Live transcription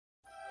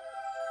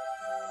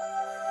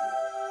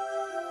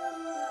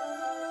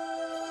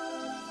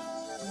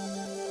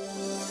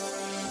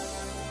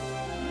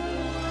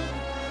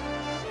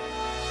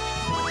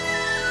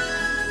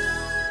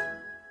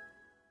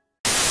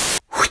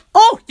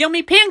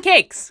yummy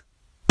pancakes!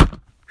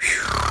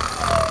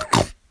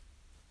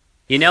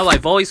 You know,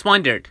 I've always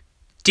wondered,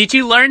 did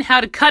you learn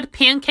how to cut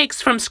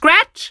pancakes from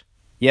scratch?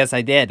 Yes,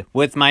 I did,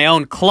 with my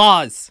own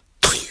claws.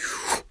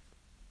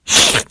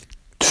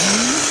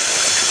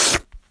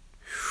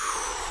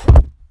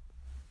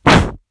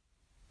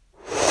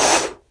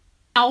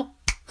 Ow.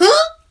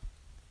 Huh?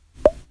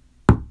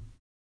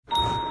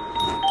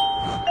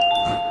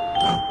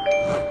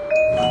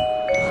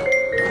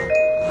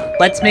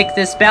 Let's make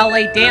this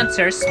ballet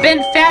dancer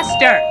spin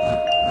faster!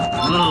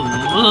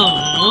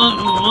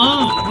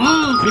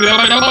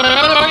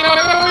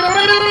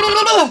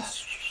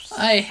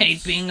 I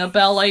hate being a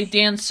ballet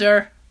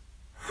dancer.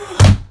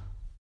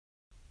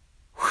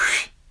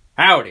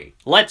 Howdy,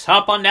 let's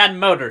hop on that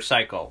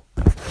motorcycle.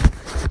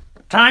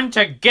 Time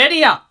to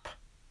giddy up!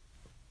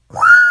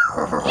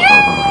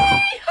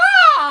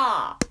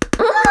 Yee-haw!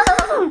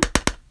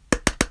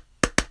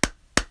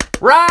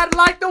 Ride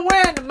like the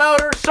wind,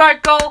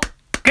 motorcycle!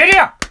 Giddy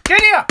up!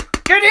 Giddy up!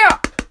 Giddy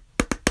up!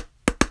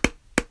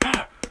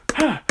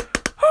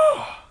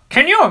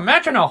 Can you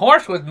imagine a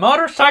horse with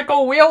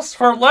motorcycle wheels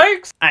for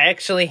legs? I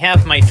actually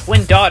have my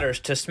twin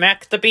daughters to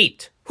smack the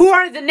beat. Who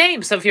are the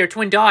names of your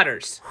twin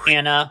daughters?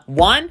 Anna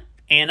 1,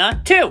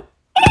 Anna 2. No,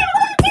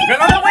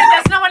 wait,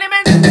 that's not what I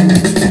meant!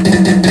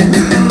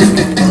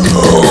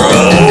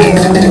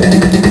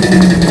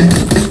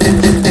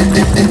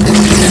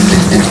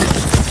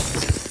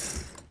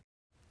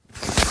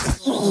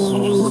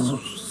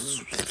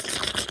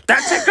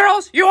 That's it,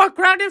 girls! You are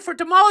grounded for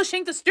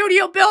demolishing the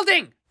studio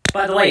building!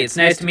 By the way, it's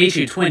nice to meet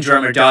you, twin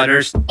drummer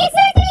daughters. It's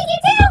nice to meet you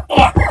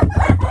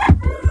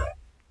too!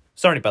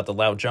 Sorry about the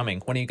loud drumming.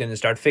 When are you going to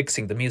start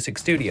fixing the music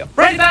studio?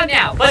 Right about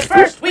now, but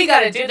first we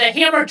gotta do the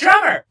hammer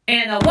drummer!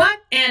 And a 1,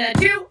 and a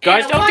 2,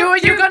 guys, don't do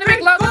it! You're gonna make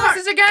loud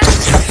noises again!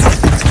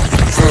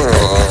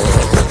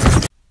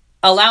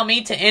 Allow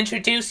me to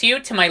introduce you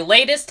to my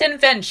latest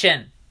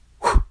invention.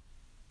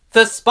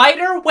 The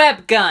spider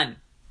web gun.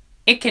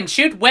 It can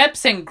shoot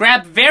webs and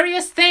grab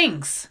various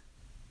things.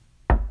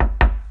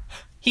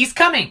 He's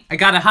coming! I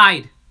gotta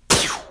hide.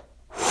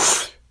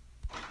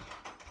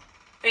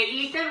 Hey,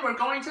 Ethan, we're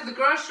going to the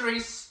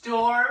grocery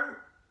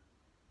store.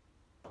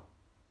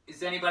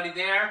 Is anybody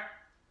there?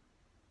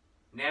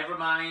 Never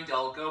mind,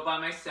 I'll go by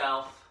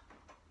myself.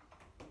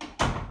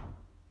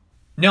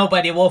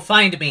 Nobody will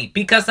find me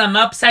because I'm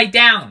upside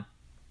down.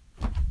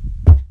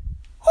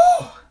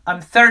 I'm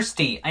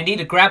thirsty. I need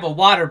to grab a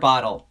water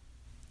bottle.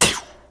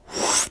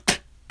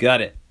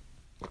 Got it.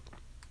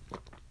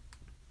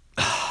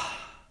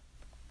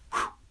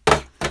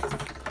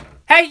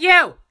 Hey,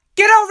 you!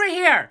 Get over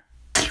here!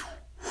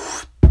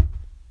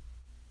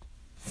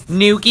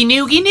 Noogie,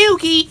 noogie,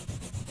 noogie!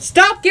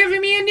 Stop giving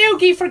me a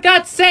noogie, for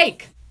God's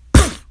sake!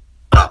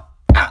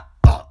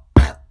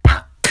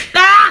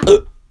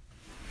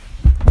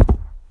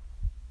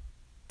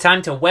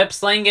 Time to web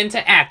sling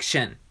into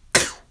action.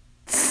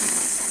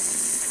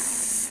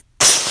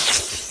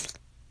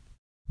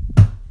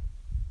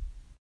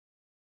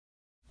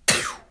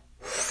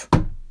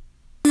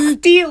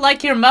 Do you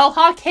like your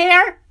mohawk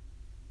hair?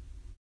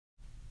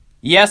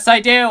 Yes, I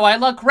do. I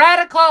look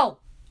radical.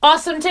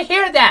 Awesome to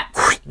hear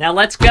that. Now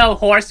let's go,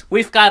 horse.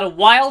 We've got a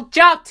wild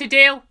job to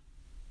do.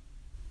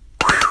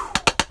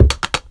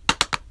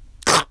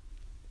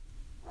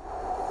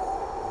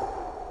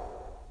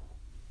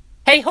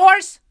 Hey,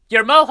 horse.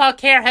 Your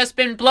mohawk hair has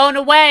been blown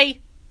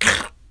away.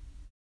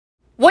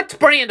 What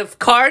brand of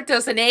car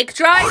does an egg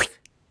drive?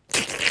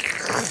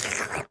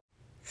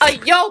 A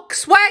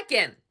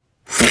Volkswagen.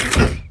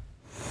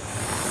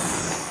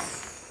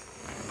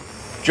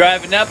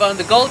 Driving up on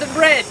the Golden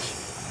Bridge.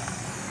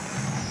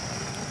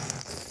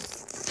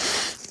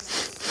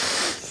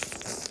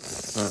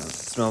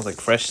 Smells like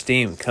fresh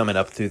steam coming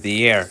up through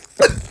the air.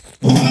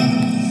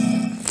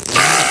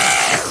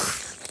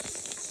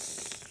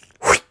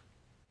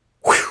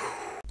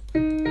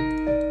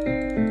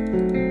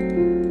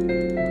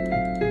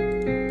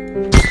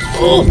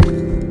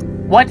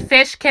 What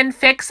fish can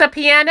fix a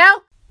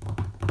piano?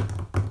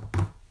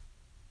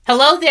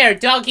 Hello there,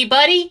 doggy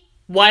buddy.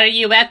 Why are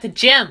you at the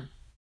gym?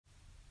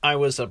 I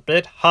was a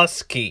bit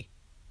husky.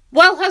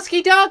 Well,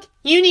 husky dog,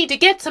 you need to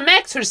get some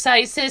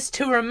exercises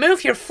to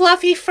remove your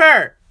fluffy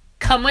fur.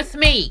 Come with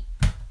me.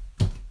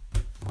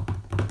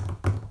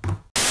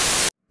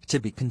 To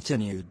be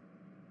continued.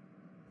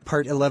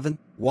 Part 11,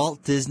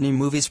 Walt Disney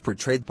Movies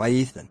Portrayed by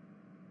Ethan.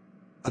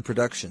 A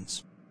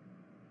Productions.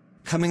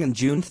 Coming on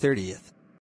June 30th.